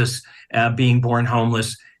Jesus being born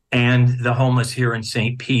homeless and the homeless here in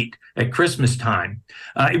St. Pete at Christmas time.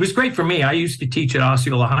 It was great for me. I used to teach at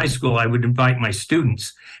Osceola High School. I would invite my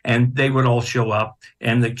students, and they would all show up,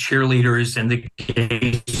 and the cheerleaders and the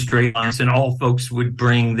gay straight lines and all folks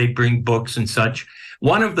they'd bring books and such.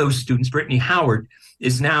 One of those students, Brittany Howard,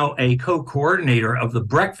 is now a co-coordinator of the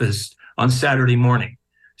breakfast on Saturday morning.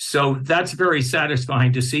 So that's very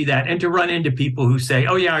satisfying to see that, and to run into people who say,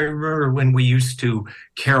 oh yeah, I remember when we used to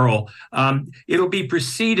carol. It'll be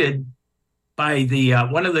preceded by the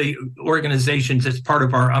one of the organizations that's part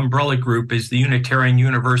of our umbrella group is the Unitarian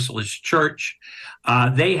Universalist Church.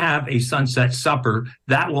 They have a sunset supper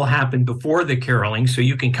that will happen before the caroling, so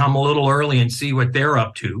you can come a little early and see what they're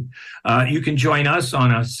up to. You can join us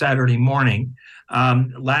on a Saturday morning.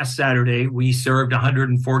 Last Saturday, we served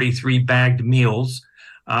 143 bagged meals,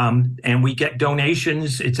 and we get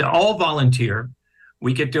donations. It's all volunteer.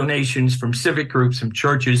 We get donations from civic groups, from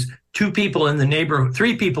churches. 3 people in the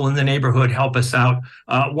neighborhood help us out.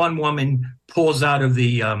 One woman pulls out of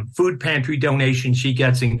the food pantry donation she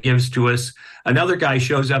gets and gives to us. Another guy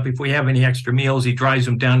shows up. If we have any extra meals, he drives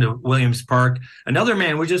them down to Williams Park. Another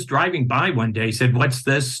man was just driving by one day, said, what's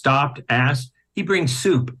this? Stopped, asked. He brings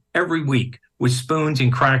soup every week with spoons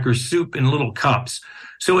and crackers, soup in little cups.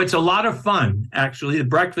 So it's a lot of fun, actually. The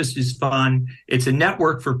breakfast is fun. It's a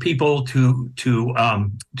network for people who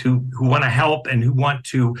want to help and who want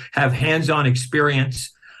to have hands-on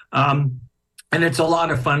experience. And it's a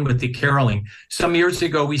lot of fun with the caroling. Some years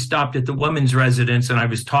ago, we stopped at the women's residence, and I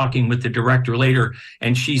was talking with the director later,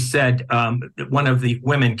 and she said, one of the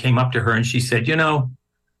women came up to her and she said, you know,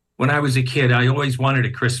 when I was a kid, I always wanted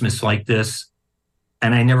a Christmas like this,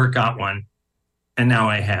 and I never got one, and now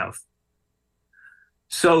I have.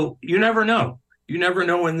 So you never know. You never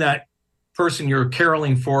know when that person you're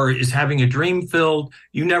caroling for is having a dream filled.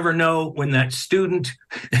 You never know when that student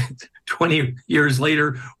 20 years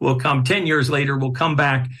later will come, 10 years later will come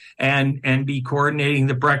back and be coordinating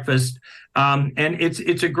the breakfast. And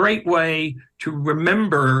it's a great way to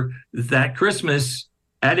remember that Christmas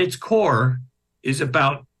at its core is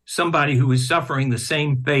about somebody who is suffering the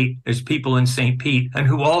same fate as people in St. Pete and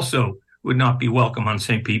who also would not be welcome on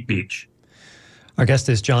St. Pete Beach. Our guest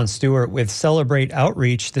is John Stewart with Celebrate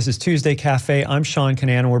Outreach. This is Tuesday Cafe. I'm Sean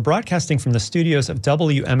Canan, and we're broadcasting from the studios of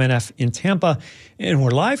WMNF in Tampa. And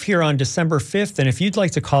we're live here on December 5th. And if you'd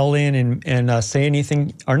like to call in and say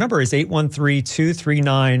anything, our number is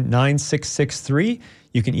 813-239-9663.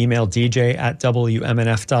 You can email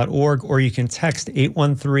dj@wmnf.org, or you can text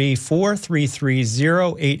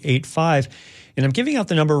 813-433-0885. And I'm giving out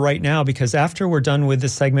the number right now because after we're done with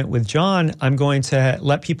this segment with John, I'm going to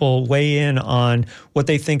let people weigh in on what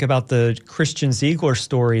they think about the Christian Ziegler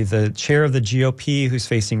story, the chair of the GOP who's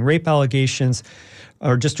facing rape allegations.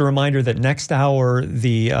 Or just a reminder that next hour,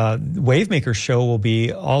 the Wavemaker show will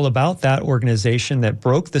be all about that organization that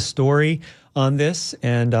broke the story on this.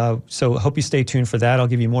 And so I hope you stay tuned for that. I'll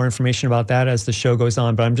give you more information about that as the show goes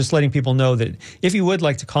on. But I'm just letting people know that if you would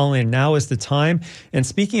like to call in, now is the time. And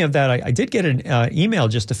speaking of that, I did get an email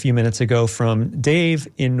just a few minutes ago from Dave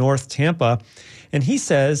in North Tampa. And he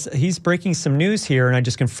says he's breaking some news here, and I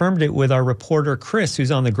just confirmed it with our reporter, Chris,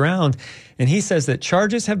 who's on the ground. And he says that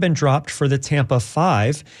charges have been dropped for the Tampa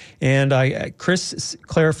Five. And Chris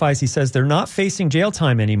clarifies, he says they're not facing jail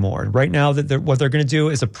time anymore. Right now, what they're going to do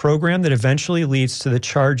is a program that eventually leads to the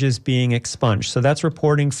charges being expunged. So that's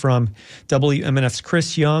reporting from WMNF's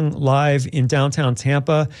Chris Young live in downtown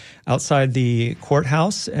Tampa outside the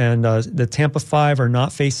courthouse. And the Tampa Five are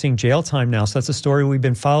not facing jail time now. So that's a story we've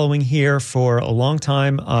been following here for a long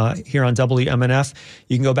time here on WMNF.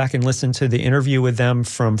 You can go back and listen to the interview with them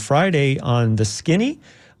from Friday on The Skinny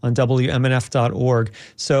on WMNF.org.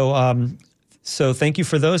 So thank you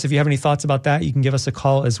for those. If you have any thoughts about that, you can give us a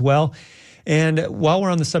call as well. And while we're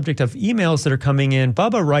on the subject of emails that are coming in,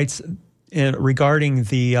 Bubba writes regarding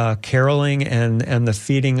the caroling and the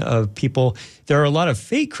feeding of people. There are a lot of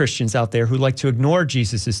fake Christians out there who like to ignore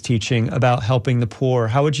Jesus' teaching about helping the poor.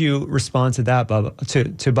 How would you respond to that,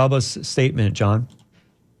 Bubba, to Bubba's statement, John?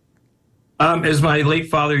 As my late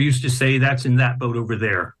father used to say, that's in that boat over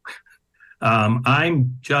there.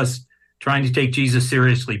 I'm just trying to take Jesus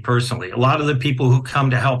seriously personally. A lot of the people who come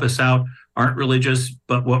to help us out aren't religious,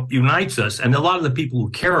 but what unites us, and a lot of the people who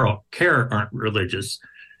care aren't religious,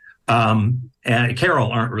 and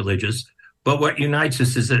carol aren't religious, but what unites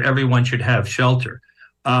us is that everyone should have shelter.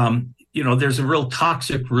 There's a real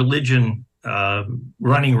toxic religion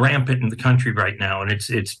running rampant in the country right now, and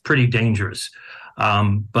it's pretty dangerous.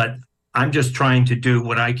 But I'm just trying to do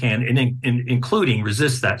what I can, including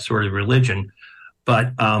resist that sort of religion.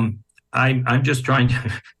 But I'm just trying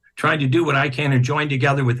to do what I can and join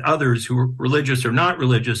together with others who are religious or not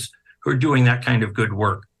religious who are doing that kind of good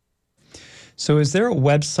work. So is there a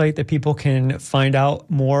website that people can find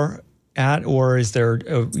out more at, or is there?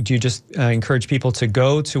 Do you just encourage people to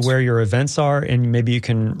go to where your events are, and maybe you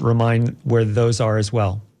can remind where those are as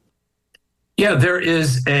well? Yeah, there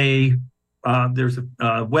is a there's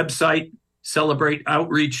a website,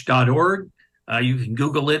 celebrateoutreach.org. You can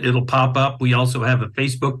Google it. It'll pop up. We also have a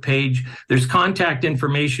Facebook page. There's contact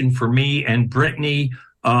information for me and Brittany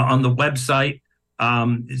on the website.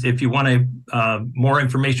 If you want more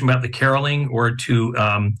information about the caroling or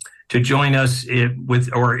to join us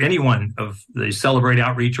or any one of the Celebrate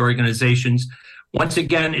Outreach organizations. Once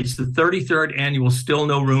again, it's the 33rd annual Still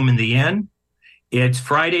No Room in the Inn. It's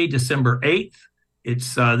Friday, December 8th.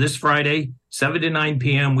 It's this Friday, 7 to 9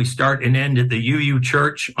 p.m. We start and end at the UU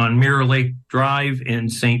Church on Mirror Lake Drive in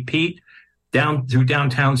St. Pete, down through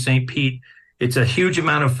downtown St. Pete. It's a huge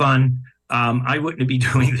amount of fun. I wouldn't be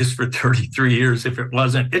doing this for 33 years if it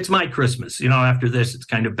wasn't. It's my Christmas. After this, it's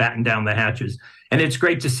kind of batten down the hatches. And it's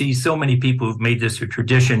great to see so many people who've made this a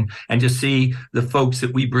tradition and to see the folks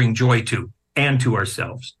that we bring joy to and to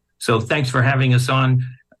ourselves. So thanks for having us on,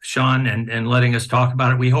 Sean, and letting us talk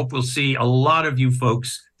about it. We hope we'll see a lot of you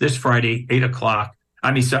folks this Friday,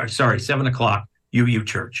 7 o'clock, UU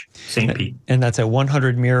Church, St. Pete. And that's at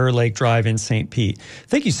 100 Mirror Lake Drive in St. Pete.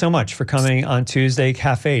 Thank you so much for coming on Tuesday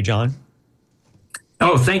Cafe, John.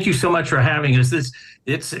 Oh, thank you so much for having us.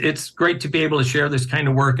 It's great to be able to share this kind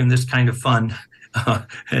of work and this kind of fun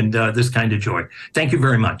and this kind of joy. Thank you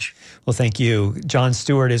very much. Well, thank you. John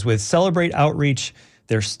Stewart is with Celebrate Outreach.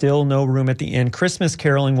 There's still no room at the inn. Christmas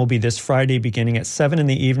caroling will be this Friday beginning at 7 in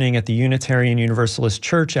the evening at the Unitarian Universalist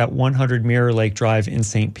Church at 100 Mirror Lake Drive in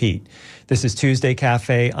St. Pete. This is Tuesday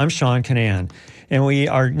Cafe. I'm Sean Canan. And we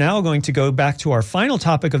are now going to go back to our final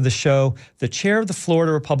topic of the show. The chair of the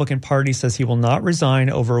Florida Republican Party says he will not resign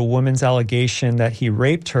over a woman's allegation that he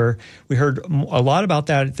raped her. We heard a lot about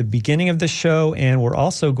that at the beginning of the show, and we're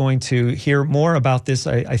also going to hear more about this,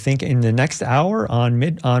 I think, in the next hour on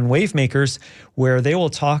Wavemakers, where they will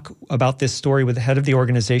talk about this story with the head of the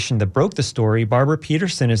organization that broke the story. Barbara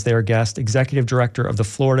Peterson is their guest, executive director of the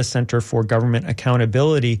Florida Center for Government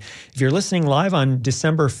Accountability. If you're listening live on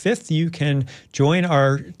December 5th, you can join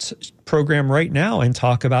our program right now and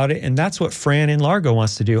talk about it. And that's what Fran in Largo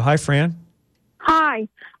wants to do. Hi, Fran. Hi.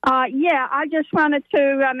 I just wanted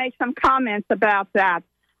to make some comments about that.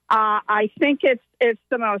 I think it's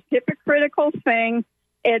the most hypocritical thing.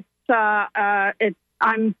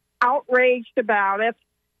 I'm outraged about it,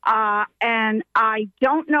 and I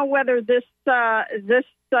don't know whether this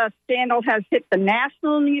scandal has hit the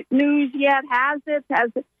national news yet. Has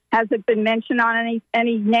it been mentioned on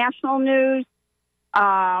any national news?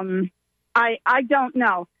 I don't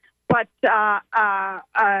know, but I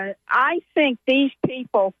think these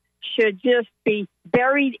people should just be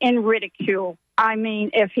buried in ridicule. I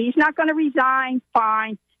mean, if he's not going to resign,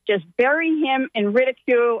 fine. Just bury him in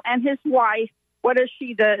ridicule, and his wife. What is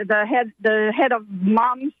she? The head of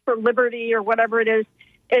Moms for Liberty or whatever it is.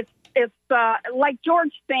 It's like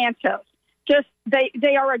George Santos. Just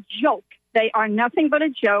they are a joke. They are nothing but a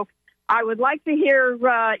joke. I would like to hear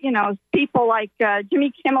people like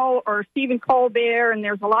Jimmy Kimmel or Stephen Colbert, and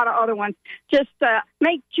there's a lot of other ones. Just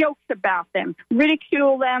make jokes about them,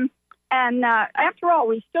 ridicule them, and after all,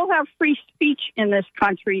 we still have free speech in this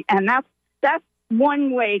country, and that's one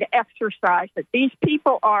way to exercise it. These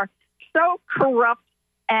people are so corrupt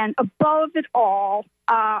and above it all,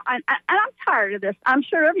 and I'm tired of this. I'm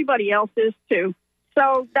sure everybody else is too.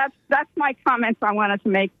 So that's my comments I wanted to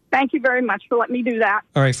make. Thank you very much for letting me do that.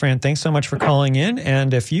 All right, Fran, thanks so much for calling in.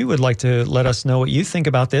 And if you would like to let us know what you think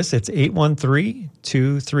about this, it's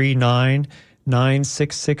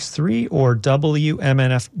 813-239-9663 or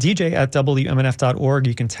DJ@WMNF.org.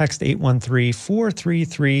 You can text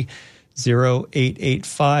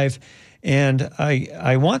 813-433-0885. And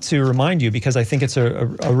I want to remind you, because I think it's a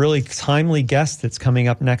really timely guest that's coming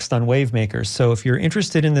up next on Wavemakers. So if you're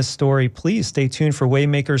interested in this story, please stay tuned for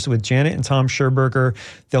Wavemakers with Janet and Tom Scherberger.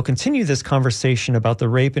 They'll continue this conversation about the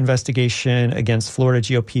rape investigation against Florida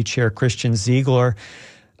GOP Chair Christian Ziegler.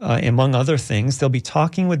 Among other things, they'll be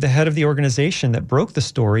talking with the head of the organization that broke the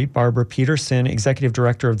story, Barbara Peterson, executive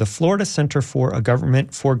director of the Florida Center for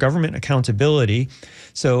Government Accountability.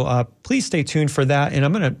 So please stay tuned for that.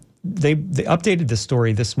 And they updated the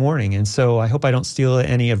story this morning, and so I hope I don't steal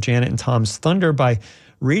any of Janet and Tom's thunder by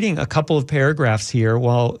reading a couple of paragraphs here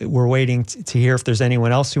while we're waiting to hear if there's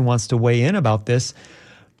anyone else who wants to weigh in about this.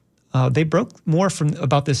 They broke more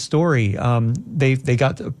about this story. They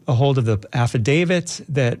got a hold of the affidavit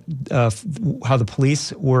that how the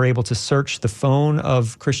police were able to search the phone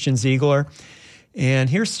of Christian Ziegler. And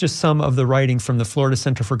here's just some of the writing from the Florida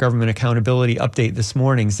Center for Government Accountability update this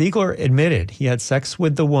morning. Ziegler admitted he had sex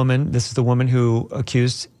with the woman. This is the woman who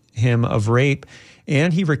accused him of rape.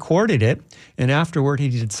 and he recorded it. And afterward, he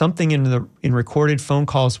did something in recorded phone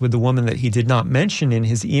calls with the woman that he did not mention in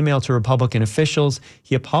his email to Republican officials.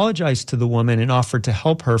 He apologized to the woman and offered to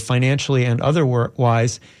help her financially and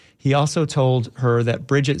otherwise. He also told her that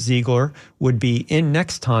Bridget Ziegler would be in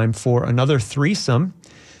next time for another threesome.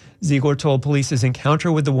 Ziegler told police his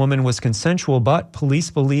encounter with the woman was consensual, but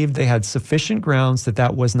police believed they had sufficient grounds that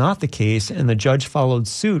that was not the case, and the judge followed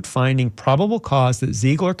suit, finding probable cause that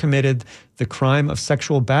Ziegler committed the crime of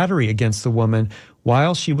sexual battery against the woman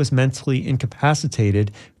while she was mentally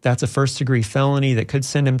incapacitated. That's a first-degree felony that could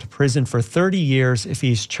send him to prison for 30 years if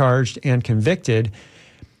he's charged and convicted.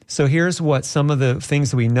 So here's what some of the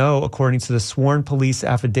things that we know according to the sworn police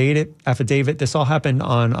affidavit. This all happened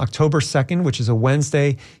on October 2nd, which is a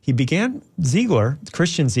Wednesday. Ziegler,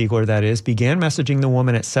 Christian Ziegler that is, began messaging the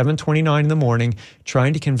woman at 7:29 in the morning,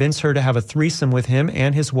 trying to convince her to have a threesome with him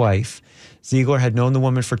and his wife. Ziegler had known the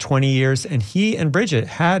woman for 20 years, and he and Bridget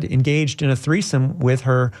had engaged in a threesome with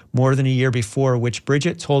her more than a year before, which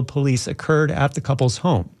Bridget told police occurred at the couple's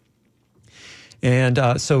home. And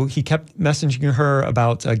so he kept messaging her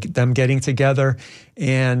about them getting together,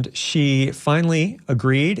 and she finally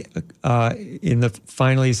agreed.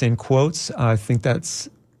 Finally is in quotes. I think that's,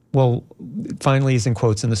 finally is in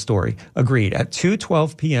quotes in the story. Agreed. At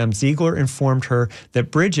 2:12 p.m., Ziegler informed her that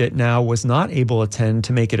Bridget now was not able to attend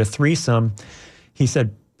to make it a threesome. He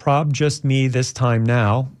said, "Prob just me this time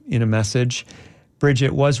now," in a message.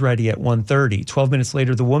 Bridget was ready at 1:30. 12 minutes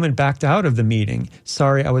later, the woman backed out of the meeting.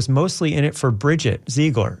 "Sorry, I was mostly in it for Bridget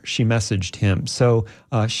Ziegler," she messaged him. So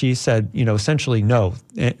she said, essentially, no,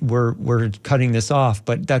 we're cutting this off.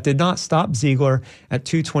 But that did not stop Ziegler. At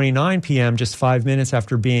 2:29 p.m., just 5 minutes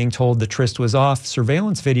after being told the tryst was off,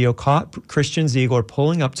 surveillance video caught Christian Ziegler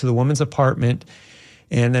pulling up to the woman's apartment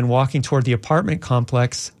and then walking toward the apartment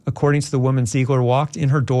complex. According to the woman, Ziegler walked in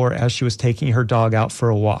her door as she was taking her dog out for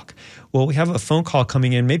a walk. Well, we have a phone call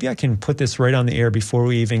coming in. Maybe I can put this right on the air before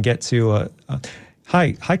we even get to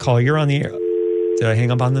hi, caller, you're on the air. Did I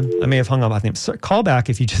hang up on them? I may have hung up on them. So, call back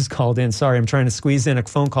if you just called in. Sorry, I'm trying to squeeze in a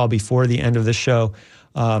phone call before the end of the show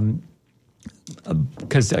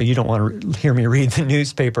because you don't want to hear me read the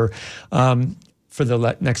newspaper for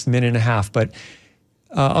the next minute and a half. But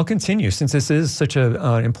I'll continue since this is such an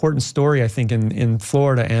important story, I think, in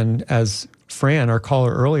Florida. And as Fran, our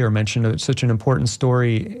caller earlier, mentioned, it's such an important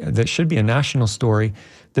story that should be a national story.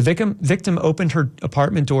 The victim opened her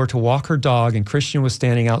apartment door to walk her dog, and Christian was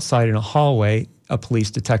standing outside in a hallway, a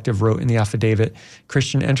police detective wrote in the affidavit.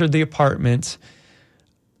 Christian entered the apartment,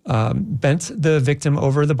 bent the victim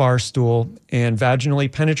over the bar stool, and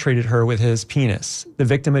vaginally penetrated her with his penis. The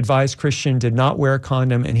victim advised Christian did not wear a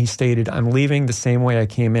condom, and he stated, "I'm leaving the same way I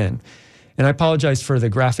came in." And I apologize for the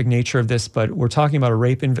graphic nature of this, but we're talking about a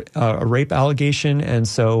rape allegation, and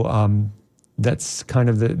so that's kind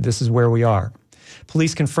of this is where we are.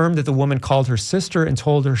 Police confirmed that the woman called her sister and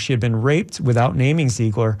told her she had been raped without naming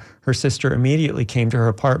Ziegler. Her sister immediately came to her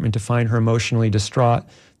apartment to find her emotionally distraught.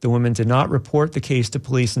 The woman did not report the case to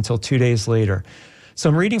police until 2 days later. So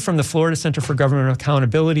I'm reading from the Florida Center for Government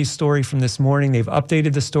Accountability story from this morning. They've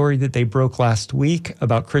updated the story that they broke last week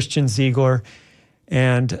about Christian Ziegler.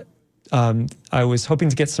 And I was hoping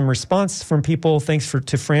to get some response from people. Thanks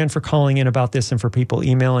to Fran for calling in about this and for people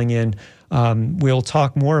emailing in. We'll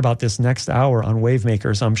talk more about this next hour on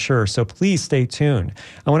Wavemakers, I'm sure. So please stay tuned.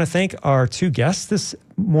 I want to thank our two guests this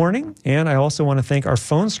morning, and I also want to thank our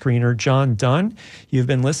phone screener, John Dunn. You've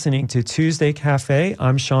been listening to Tuesday Cafe.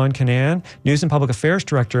 I'm Sean Canan, News and Public Affairs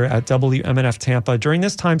Director at WMNF Tampa. During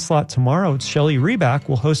this time slot tomorrow, Shelley Reback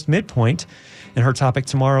will host Midpoint, and her topic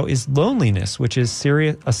tomorrow is loneliness, which is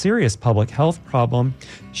a serious public health problem.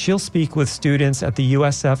 She'll speak with students at the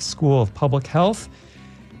USF School of Public Health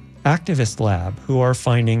Activist Lab who are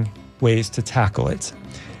finding ways to tackle it.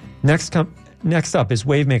 Next up is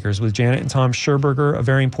Wavemakers with Janet and Tom Scherberger, a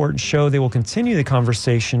very important show. They will continue the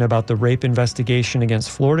conversation about the rape investigation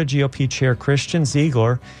against Florida GOP Chair Christian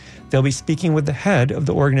Ziegler. They'll be speaking with the head of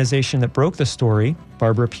the organization that broke the story.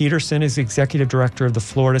 Barbara Peterson is Executive Director of the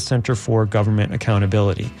Florida Center for Government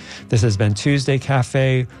Accountability. This has been Tuesday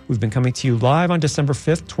Cafe. We've been coming to you live on December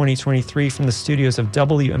 5th, 2023 from the studios of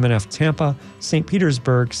WMNF Tampa, St.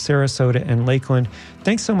 Petersburg, Sarasota, and Lakeland.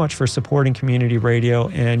 Thanks so much for supporting community radio,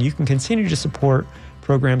 and you can continue to support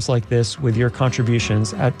programs like this with your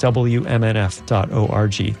contributions at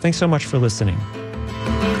WMNF.org. Thanks so much for listening.